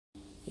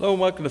Hello and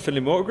welcome to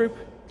Finlay Motor Group.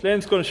 Today I'm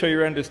just going to show you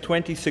around this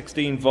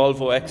 2016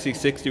 Volvo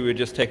XC60 we were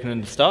just taking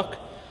into stock.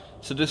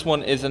 So this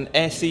one is an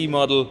SE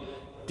model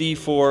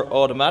D4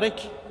 automatic.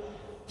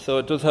 So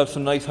it does have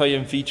some nice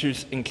high-end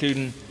features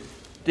including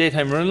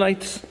daytime running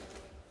lights,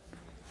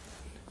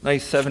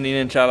 nice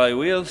 17-inch alloy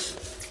wheels,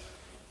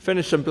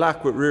 finished in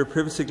black with rear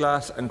privacy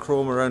glass and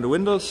chrome around the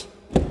windows.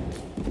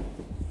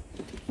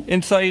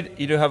 Inside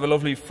you do have a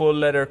lovely full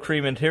leather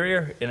cream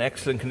interior in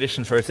excellent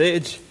condition for its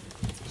age.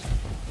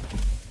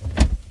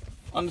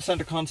 On the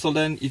centre console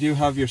then you do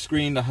have your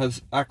screen that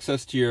has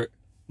access to your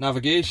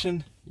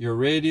navigation, your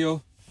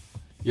radio,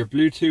 your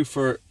Bluetooth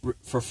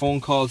for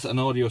phone calls and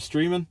audio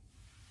streaming.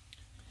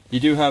 You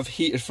do have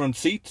heated front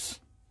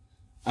seats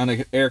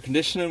and air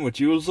conditioning with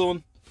dual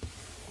zone.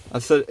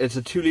 As I said, it's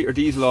a 2-litre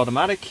diesel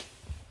automatic.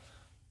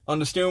 On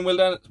the steering wheel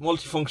then, it's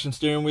multifunction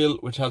steering wheel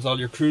which has all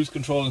your cruise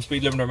control and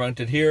speed limiter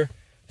mounted here.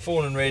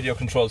 Phone and radio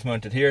controls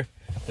mounted here.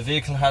 The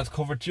vehicle has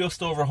covered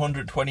just over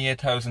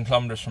 128,000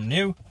 kilometres from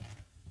new.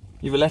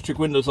 You have electric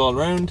windows all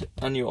round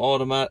and you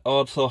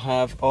also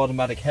have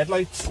automatic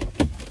headlights.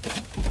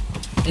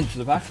 Into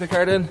the back of the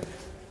car then.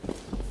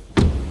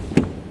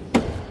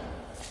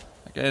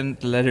 Again,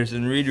 the leather's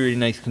in really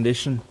nice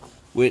condition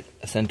with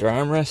a centre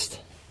armrest.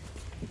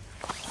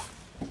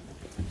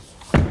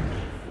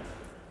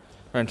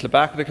 Around to the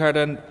back of the car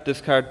then,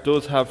 this car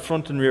does have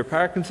front and rear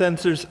parking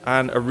sensors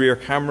and a rear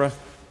camera.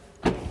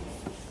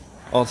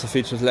 Also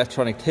features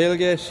electronic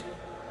tailgate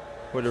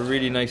with a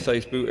really nice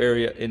sized boot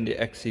area in the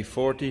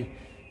XC40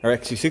 or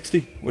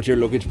XC60 with your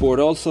luggage board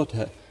also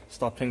to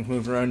stop things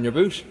moving around your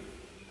boot.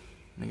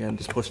 And again,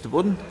 just push the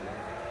button.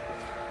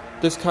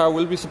 This car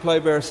will be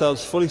supplied by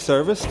ourselves fully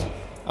serviced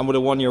and with a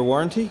 1-year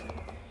warranty.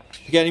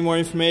 To get any more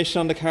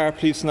information on the car,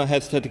 please do not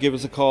hesitate to give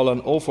us a call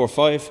on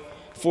 045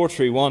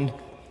 431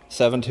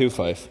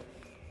 725.